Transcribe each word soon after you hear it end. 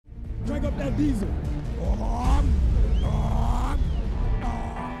Crank up that diesel. Sean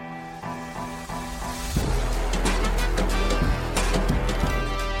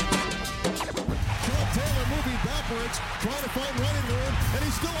Taylor moving backwards, trying to find running room, and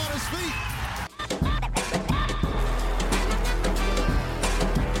he's still on his feet.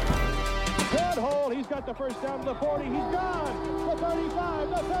 Good hold. He's got the first down to the 40. He's gone. The 35,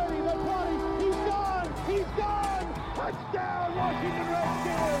 the 30, the 20. He's gone. He's gone. Touchdown, Washington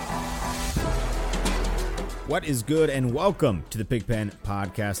Redskins. What is good, and welcome to the Pigpen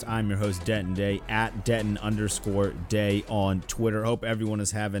Podcast. I'm your host, Denton Day, at Denton_Day on Twitter. Hope everyone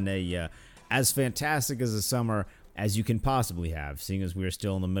is having a as fantastic as a summer as you can possibly have, seeing as we are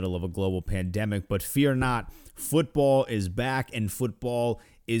still in the middle of a global pandemic. But fear not, football is back and football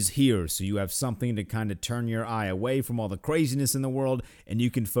is here. So you have something to kind of turn your eye away from all the craziness in the world, and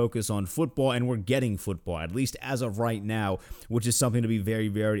you can focus on football, and we're getting football, at least as of right now, which is something to be very,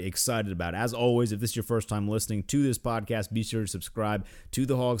 very excited about. As always, if this is your first time listening to this podcast, be sure to subscribe to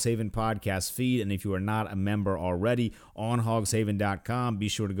the Hogs Haven podcast feed, and if you are not a member already on hogshaven.com, be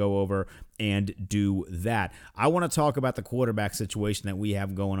sure to go over and do that. I want to talk about the quarterback situation that we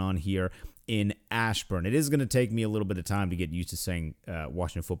have going on here in Ashburn. It is going to take me a little bit of time to get used to saying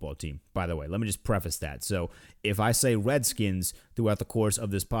Washington football team, by the way. Let me just preface that. So if I say Redskins throughout the course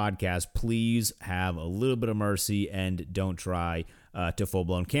of this podcast, please have a little bit of mercy and don't try to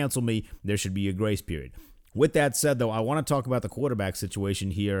full-blown cancel me. There should be a grace period. With that said, though, I want to talk about the quarterback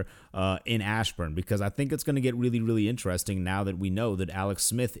situation here in Ashburn, because I think it's going to get really, really interesting now that we know that Alex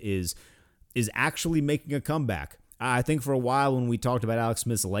Smith is actually making a comeback. I think for a while when we talked about Alex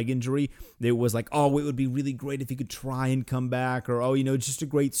Smith's leg injury, it was like, oh, it would be really great if he could try and come back, or, oh, just a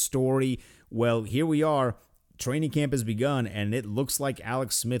great story. Well, here we are. Training camp has begun, and it looks like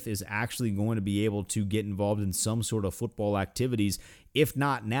Alex Smith is actually going to be able to get involved in some sort of football activities, if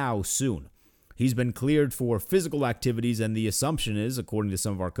not now, soon. He's been cleared for physical activities, and the assumption is, according to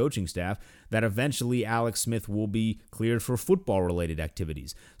some of our coaching staff, that eventually Alex Smith will be cleared for football-related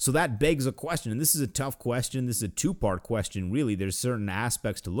activities. So that begs a question, and this is a tough question. This is a two-part question, really. There's certain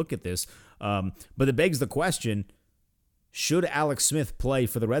aspects to look at this, but it begs the question, should Alex Smith play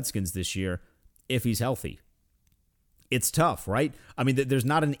for the Redskins this year if he's healthy? It's tough, right? I mean, there's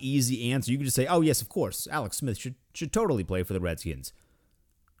not an easy answer. You can just say, oh, yes, of course, Alex Smith should totally play for the Redskins.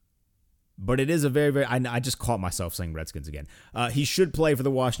 But it is a very, very, I just caught myself saying Redskins again. He should play for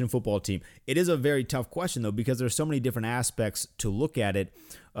the Washington football team. It is a very tough question, though, because there's so many different aspects to look at it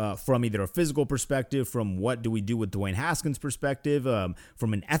from either a physical perspective, from what do we do with Dwayne Haskins' perspective,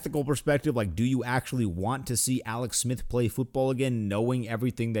 from an ethical perspective, like do you actually want to see Alex Smith play football again, knowing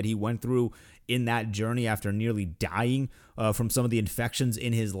everything that he went through in that journey after nearly dying from some of the infections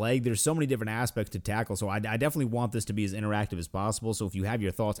in his leg? There's so many different aspects to tackle, so I definitely want this to be as interactive as possible. So if you have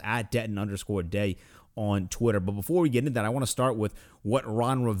your thoughts, at Denton_Day on Twitter. But before we get into that, I want to start with what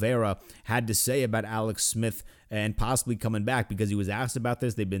Ron Rivera had to say about Alex Smith and possibly coming back, because he was asked about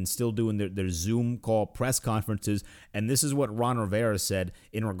this. They've been still doing their Zoom call press conferences, and this is what Ron Rivera said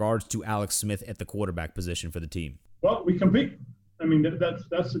in regards to Alex Smith at the quarterback position for the team. Well, we compete. I mean,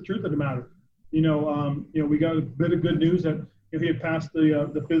 that's the truth of the matter. We got a bit of good news that he had passed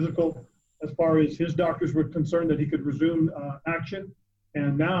the physical as far as his doctors were concerned, that he could resume action.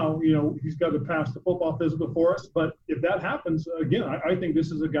 And now, he's got to pass the football physical for us. But if that happens, again, I think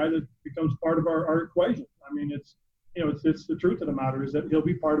this is a guy that becomes part of our equation. I mean, it's the truth of the matter is that he'll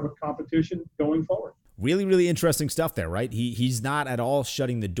be part of a competition going forward. Really, really interesting stuff there, right? He's not at all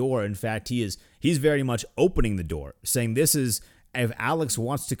shutting the door. In fact, he's very much opening the door, saying this is, if Alex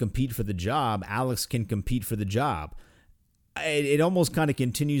wants to compete for the job, Alex can compete for the job. It almost kind of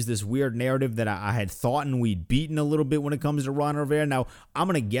continues this weird narrative that I had thought and we'd beaten a little bit when it comes to Ron Rivera. Now, I'm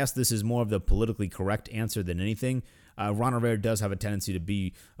going to guess this is more of the politically correct answer than anything. Ron Rivera does have a tendency to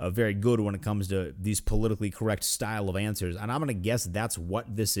be very good when it comes to these politically correct style of answers. And I'm going to guess that's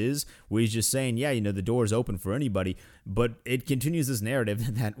what this is, where he's just saying, yeah, the door is open for anybody. But it continues this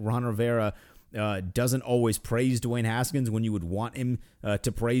narrative that Ron Rivera doesn't always praise Dwayne Haskins when you would want him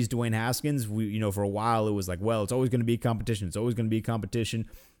to praise Dwayne Haskins. For a while it was like, well, it's always going to be a competition. It's always going to be a competition.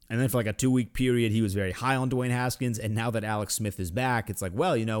 And then for like a 2-week period, he was very high on Dwayne Haskins. And now that Alex Smith is back, it's like,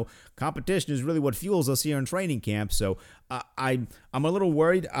 well, competition is really what fuels us here in training camp. So I'm a little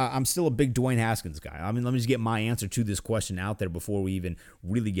worried. I'm still a big Dwayne Haskins guy. I mean, let me just get my answer to this question out there before we even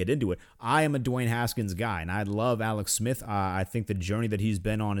really get into it. I am a Dwayne Haskins guy, and I love Alex Smith. I think the journey that he's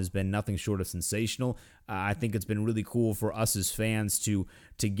been on has been nothing short of sensational. I think it's been really cool for us as fans to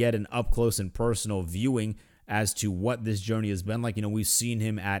get an up-close and personal viewing as to what this journey has been like. We've seen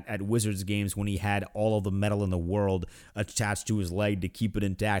him at Wizards games when he had all of the metal in the world attached to his leg to keep it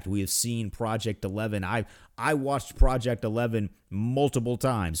intact. We have seen Project 11. I watched Project 11 multiple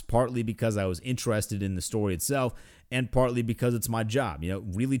times, partly because I was interested in the story itself and partly because it's my job.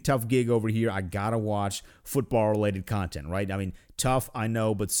 Really tough gig over here. I got to watch football-related content, right? I mean, tough, I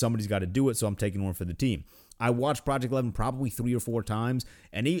know, but somebody's got to do it, so I'm taking one for the team. I watched Project 11 probably 3 or 4 times,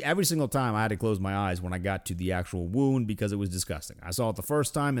 and every single time I had to close my eyes when I got to the actual wound because it was disgusting. I saw it the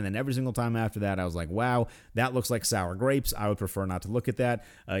first time, and then every single time after that, I was like, wow, that looks like sour grapes. I would prefer not to look at that.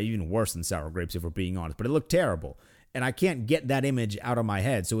 Even worse than sour grapes, if we're being honest. But it looked terrible, and I can't get that image out of my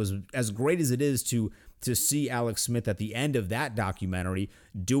head. So as great as it is to see Alex Smith at the end of that documentary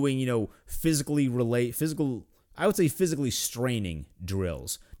doing, physically straining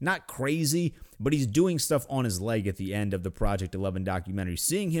drills. Not crazy, but he's doing stuff on his leg at the end of the Project 11 documentary.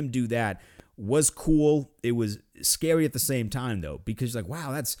 Seeing him do that was cool. It was scary at the same time, though, because you're like,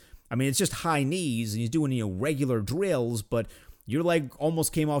 wow, it's just high knees, and he's doing, regular drills, but your leg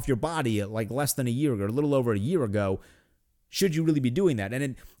almost came off your body like less than a year ago, or a little over a year ago. Should you really be doing that?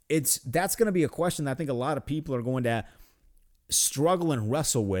 And that's going to be a question that I think a lot of people are going to struggle and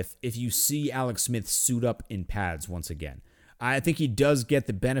wrestle with if you see Alex Smith suit up in pads once again. I think he does get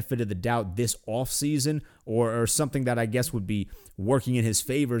the benefit of the doubt this offseason, or something that I guess would be working in his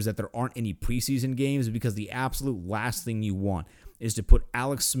favor is that there aren't any preseason games, because the absolute last thing you want is to put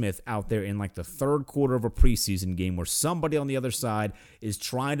Alex Smith out there in like the third quarter of a preseason game where somebody on the other side is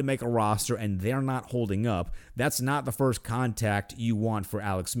trying to make a roster and they're not holding up. That's not the first contact you want for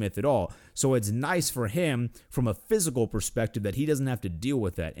Alex Smith at all. So it's nice for him from a physical perspective that he doesn't have to deal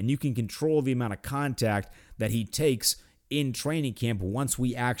with that, and you can control the amount of contact that he takes in training camp once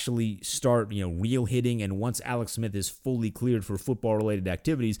we actually start, real hitting, and once Alex Smith is fully cleared for football-related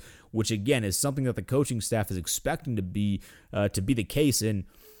activities, which again is something that the coaching staff is expecting to be the case. And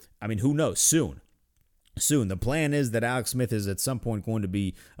who knows? Soon. The plan is that Alex Smith is at some point going to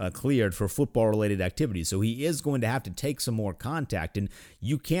be cleared for football-related activities, so he is going to have to take some more contact, and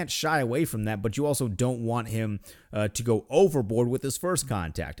you can't shy away from that, but you also don't want him to go overboard with his first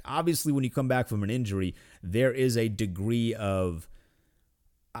contact. Obviously, when you come back from an injury, there is a degree of,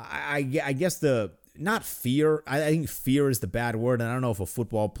 I guess not fear. I think fear is the bad word, and I don't know if a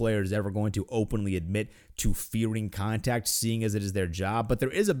football player is ever going to openly admit to fearing contact, seeing as it is their job, but there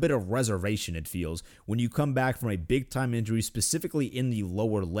is a bit of reservation, it feels, when you come back from a big-time injury, specifically in the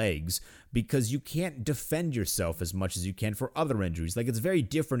lower legs, because you can't defend yourself as much as you can for other injuries. Like, it's very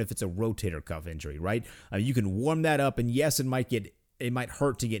different if it's a rotator cuff injury, right? You can warm that up, and yes, it might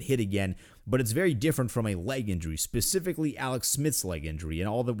hurt to get hit again, but it's very different from a leg injury, specifically Alex Smith's leg injury, and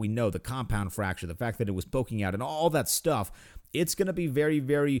all that we know, the compound fracture, the fact that it was poking out, and all that stuff. It's going to be very,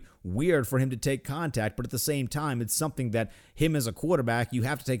 very weird for him to take contact, but at the same time, it's something that him as a quarterback, you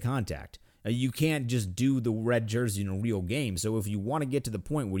have to take contact. You can't just do the red jersey in a real game. So if you want to get to the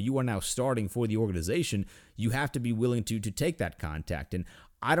point where you are now starting for the organization, you have to be willing to take that contact. And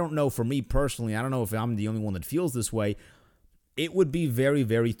I don't know, for me personally, I don't know if I'm the only one that feels this way. It would be very,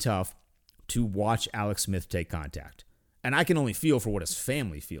 very tough to watch Alex Smith take contact. And I can only feel for what his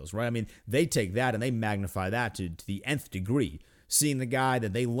family feels, right? They take that and they magnify that to the nth degree. Seeing the guy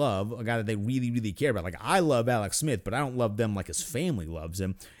that they love, a guy that they really, really care about. Like, I love Alex Smith, but I don't love them like his family loves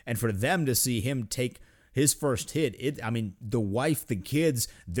him. And for them to see him take his first hit, the wife, the kids,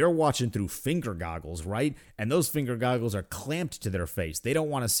 they're watching through finger goggles, right? And those finger goggles are clamped to their face. They don't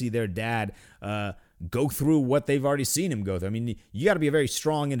want to see their dad go through what they've already seen him go through. You got to be a very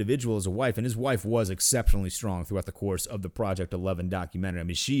strong individual as a wife, and his wife was exceptionally strong throughout the course of the Project 11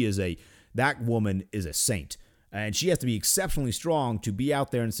 documentary. That woman is a saint, and she has to be exceptionally strong to be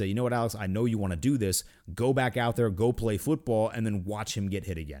out there and say, you know what, Alex, I know you want to do this. Go back out there, go play football, and then watch him get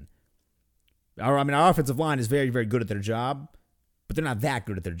hit again. Our offensive line is very, very good at their job, but they're not that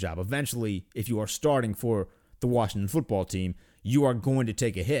good at their job. Eventually, if you are starting for the Washington football team, you are going to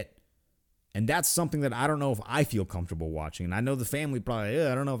take a hit. And that's something that I don't know if I feel comfortable watching. And I know the family probably,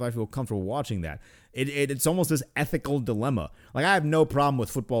 I don't know if I feel comfortable watching that. It's almost this ethical dilemma. Like, I have no problem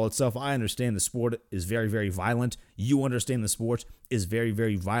with football itself. I understand the sport is very, very violent. You understand the sport is very,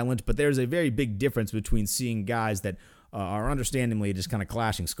 very violent. But there's a very big difference between seeing guys that are understandably just kind of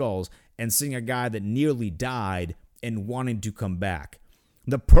clashing skulls and seeing a guy that nearly died and wanting to come back.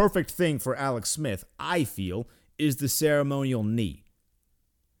 The perfect thing for Alex Smith, I feel, is the ceremonial knee.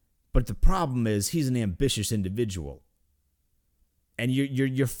 But the problem is he's an ambitious individual. And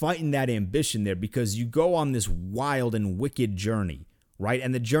you're fighting that ambition there because you go on this wild and wicked journey, right?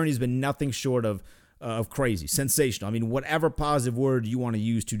 And the journey's been nothing short of crazy, sensational. Whatever positive word you want to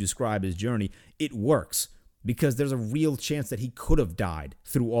use to describe his journey, it works. because there's a real chance that he could have died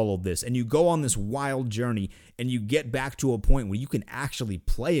through all of this. And you go on this wild journey and you get back to a point where you can actually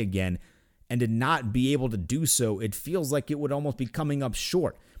play again, and to not be able to do so, it feels like it would almost be coming up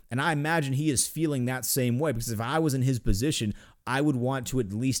short. And I imagine he is feeling that same way, because if I was in his position, I would want to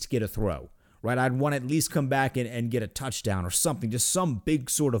at least get a throw, right? I'd want to at least come back and get a touchdown or something, just some big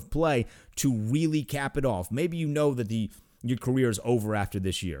sort of play to really cap it off. Maybe you know that your career is over after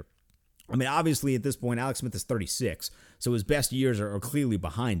this year. I mean, obviously at this point, Alex Smith is 36, so his best years are clearly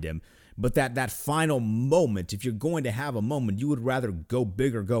behind him. But that final moment, if you're going to have a moment, you would rather go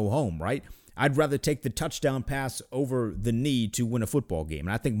big or go home, right? I'd rather take the touchdown pass over the knee to win a football game.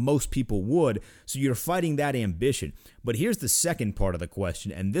 And I think most people would. So you're fighting that ambition. But here's the second part of the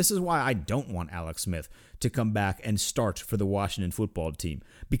question. And this is why I don't want Alex Smith to come back and start for the Washington football team.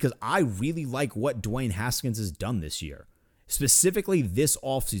 Because I really like what Dwayne Haskins has done this year. Specifically this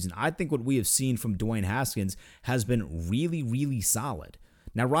offseason. I think what we have seen from Dwayne Haskins has been really, really solid.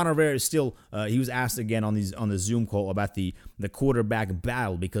 Now, Ron Rivera is still, he was asked again on the Zoom call about the quarterback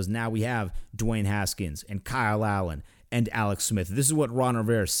battle, because now we have Dwayne Haskins and Kyle Allen and Alex Smith. This is what Ron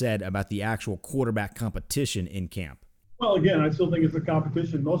Rivera said about the actual quarterback competition in camp. Well, again, I still think it's a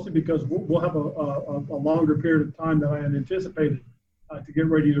competition, mostly because we'll have a longer period of time than I had anticipated to get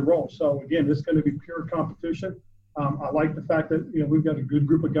ready to roll. So, again, this is going to be pure competition. I like the fact that, we've got a good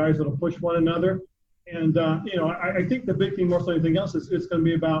group of guys that will push one another. And, I think the big thing more than anything else is it's going to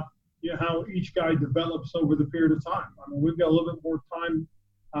be about, how each guy develops over the period of time. I mean, we've got a little bit more time.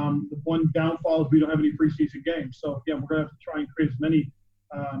 The one downfall is we don't have any preseason games. So, again, we're going to have to try and create as many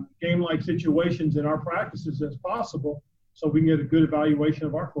game-like situations in our practices as possible so we can get a good evaluation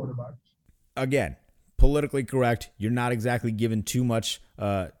of our quarterbacks. Again, politically correct. You're not exactly given too much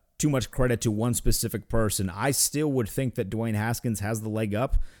credit to one specific person. I still would think that Dwayne Haskins has the leg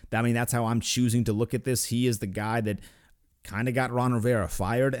up. I mean, that's how I'm choosing to look at this. He is the guy that kind of got Ron Rivera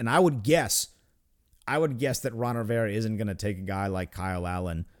fired. And I would guess that Ron Rivera isn't going to take a guy like Kyle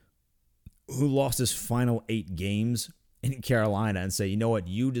Allen, who lost his final 8 games in Carolina, and say, you know what,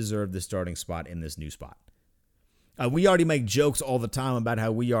 you deserve the starting spot in this new spot. We already make jokes all the time about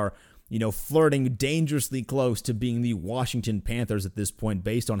how we are, flirting dangerously close to being the Washington Panthers at this point,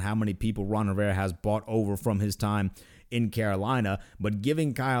 based on how many people Ron Rivera has bought over from his time in Carolina. But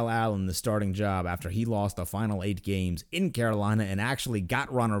giving Kyle Allen the starting job after he lost the final 8 games in Carolina and actually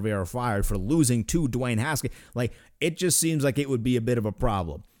got Ron Rivera fired for losing to Dwayne Haskins, it just seems like it would be a bit of a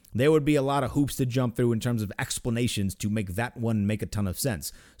problem. There would be a lot of hoops to jump through in terms of explanations to make that one make a ton of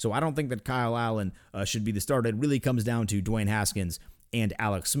sense. So I don't think that Kyle Allen should be the starter. It really comes down to Dwayne Haskins and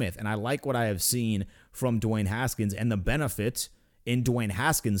Alex Smith. And I like what I have seen from Dwayne Haskins, and the benefit in Dwayne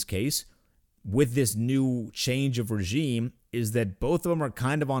Haskins' case with this new change of regime is that both of them are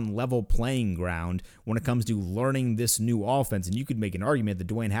kind of on level playing ground when it comes to learning this new offense. And you could make an argument that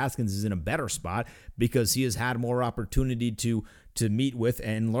Dwayne Haskins is in a better spot because he has had more opportunity to meet with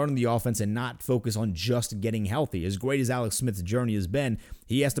and learn the offense and not focus on just getting healthy. As great as Alex Smith's journey has been,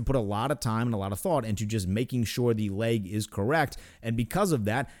 he has to put a lot of time and a lot of thought into just making sure the leg is correct. And because of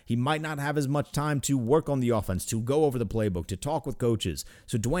that, he might not have as much time to work on the offense, to go over the playbook, to talk with coaches.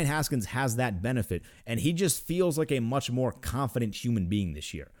 So Dwayne Haskins has that benefit, and he just feels like a much more confident human being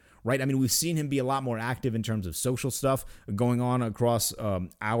this year. Right? I mean, we've seen him be a lot more active in terms of social stuff going on across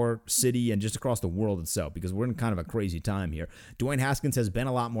our city and just across the world itself, because we're in kind of a crazy time here. Dwayne Haskins has been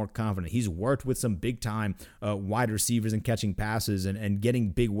a lot more confident. He's worked with some big-time wide receivers and catching passes and getting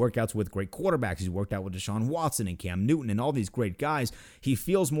big workouts with great quarterbacks. He's worked out with Deshaun Watson and Cam Newton and all these great guys. He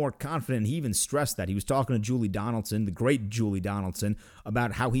feels more confident. He even stressed that. He was talking to Julie Donaldson, the great Julie Donaldson,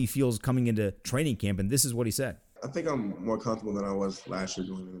 about how he feels coming into training camp, and this is what he said. I think I'm more comfortable than I was last year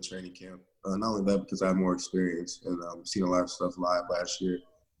going into training camp. Not only that, because I have more experience and seen a lot of stuff live last year.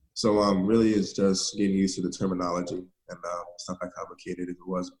 So really it's just getting used to the terminology, and it's not that complicated as it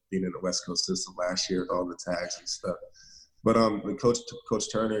was being in the West Coast system last year with all the tags and stuff. But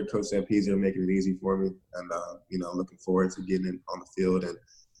Coach Turner, Coach Zampese are making it easy for me, and looking forward to getting in on the field. And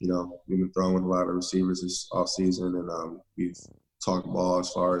we've been throwing with a lot of receivers this offseason, and we've talk ball as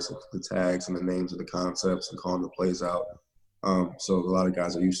far as the tags and the names of the concepts and calling the plays out. So a lot of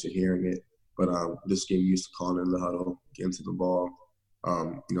guys are used to hearing it, but just getting used to calling in the huddle, getting to the ball,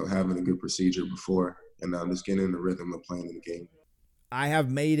 having a good procedure before, and just getting in the rhythm of playing in the game. I have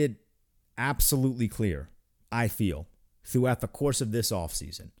made it absolutely clear, I feel, throughout the course of this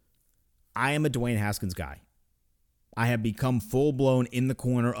offseason, I am a Dwayne Haskins guy. I have become full-blown in the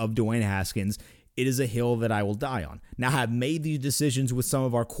corner of Dwayne Haskins. It is a hill that I will die on. Now, I've made these decisions with some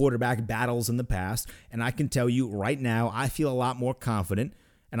of our quarterback battles in the past, and I can tell you right now, I feel a lot more confident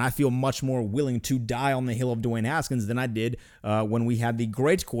And I feel much more willing to die on the hill of Dwayne Haskins than I did when we had the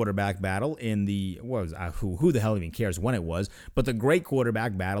great quarterback battle in the, who the hell even cares when it was, but the great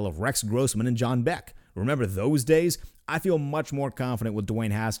quarterback battle of Rex Grossman and John Beck. Remember those days? I feel much more confident with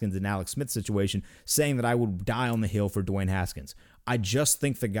Dwayne Haskins and Alex Smith's situation, saying that I would die on the hill for Dwayne Haskins. I just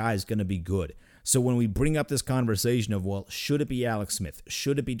think the guy is going to be good. So when we bring up this conversation of, well, should it be Alex Smith?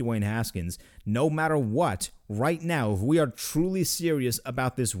 Should it be Dwayne Haskins? No matter what, right now, if we are truly serious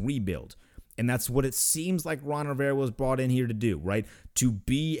about this rebuild, and that's what it seems like Ron Rivera was brought in here to do, right? To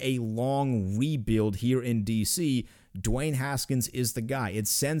be a long rebuild here in D.C., Dwayne Haskins is the guy. It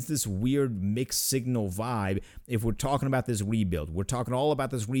sends this weird mixed signal vibe if we're talking about this rebuild. We're talking all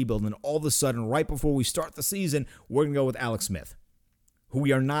about this rebuild, and all of a sudden, right before we start the season, we're going to go with Alex Smith, who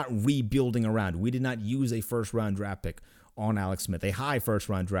we are not rebuilding around. We did not use a first-round draft pick on Alex Smith, a high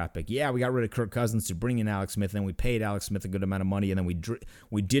first-round draft pick. Yeah, we got rid of Kirk Cousins to bring in Alex Smith, and then we paid Alex Smith a good amount of money, and then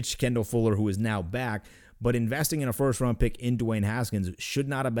we ditched Kendall Fuller, who is now back. But investing in a first-round pick in Dwayne Haskins should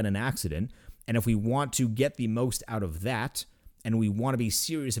not have been an accident. And if we want to get the most out of that, and we want to be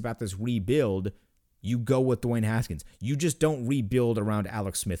serious about this rebuild, you go with Dwayne Haskins. You just don't rebuild around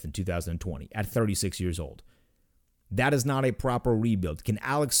Alex Smith in 2020 at 36 years old. That is not a proper rebuild. Can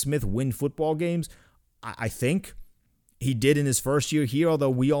Alex Smith win football games? I think he did in his first year here, although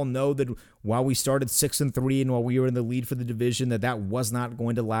we all know that while we started 6-3 and while we were in the lead for the division, that was not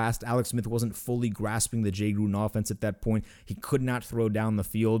going to last. Alex Smith wasn't fully grasping the Jay Gruden offense at that point. He could not throw down the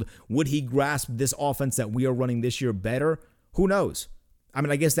field. Would he grasp this offense that we are running this year better? Who knows? I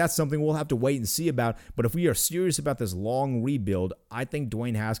mean, I guess that's something we'll have to wait and see about. But if we are serious about this long rebuild, I think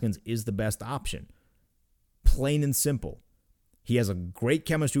Dwayne Haskins is the best option. Plain and simple. He has a great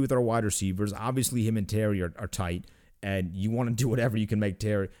chemistry with our wide receivers. Obviously, him and Terry are tight, and you want to do whatever you can make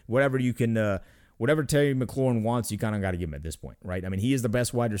Terry, whatever Terry McLaurin wants, you kind of got to give him at this point, right? I mean, he is the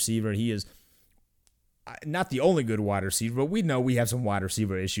best wide receiver. He is not the only good wide receiver, but we know we have some wide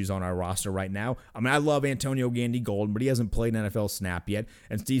receiver issues on our roster right now. I mean, I love Antonio Gandy-Golden, but he hasn't played an NFL snap yet.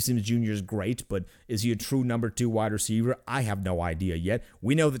 And Steve Sims Jr. is great, but is he a true number 2 wide receiver? I have no idea yet.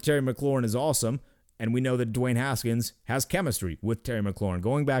 We know that Terry McLaurin is awesome. And we know that Dwayne Haskins has chemistry with Terry McLaurin,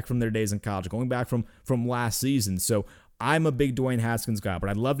 going back from their days in college, going back from last season. So I'm a big Dwayne Haskins guy, but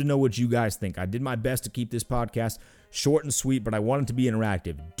I'd love to know what you guys think. I did my best to keep this podcast short and sweet, but I want it to be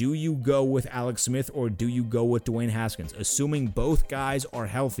interactive. Do you go with Alex Smith or do you go with Dwayne Haskins? Assuming both guys are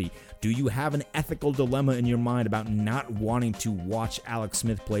healthy, do you have an ethical dilemma in your mind about not wanting to watch Alex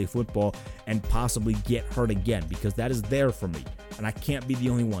Smith play football and possibly get hurt again? Because that is there for me, and I can't be the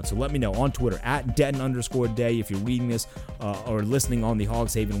only one. So let me know on Twitter, @Denton_Day. If you're reading this or listening on the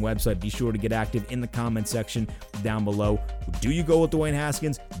Hogs Haven website, be sure to get active in the comment section down below. Do you go with Dwayne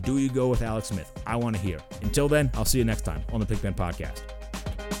Haskins? Do you go with Alex Smith? I want to hear. Until then, I'll see you next time on the Pigpen Podcast.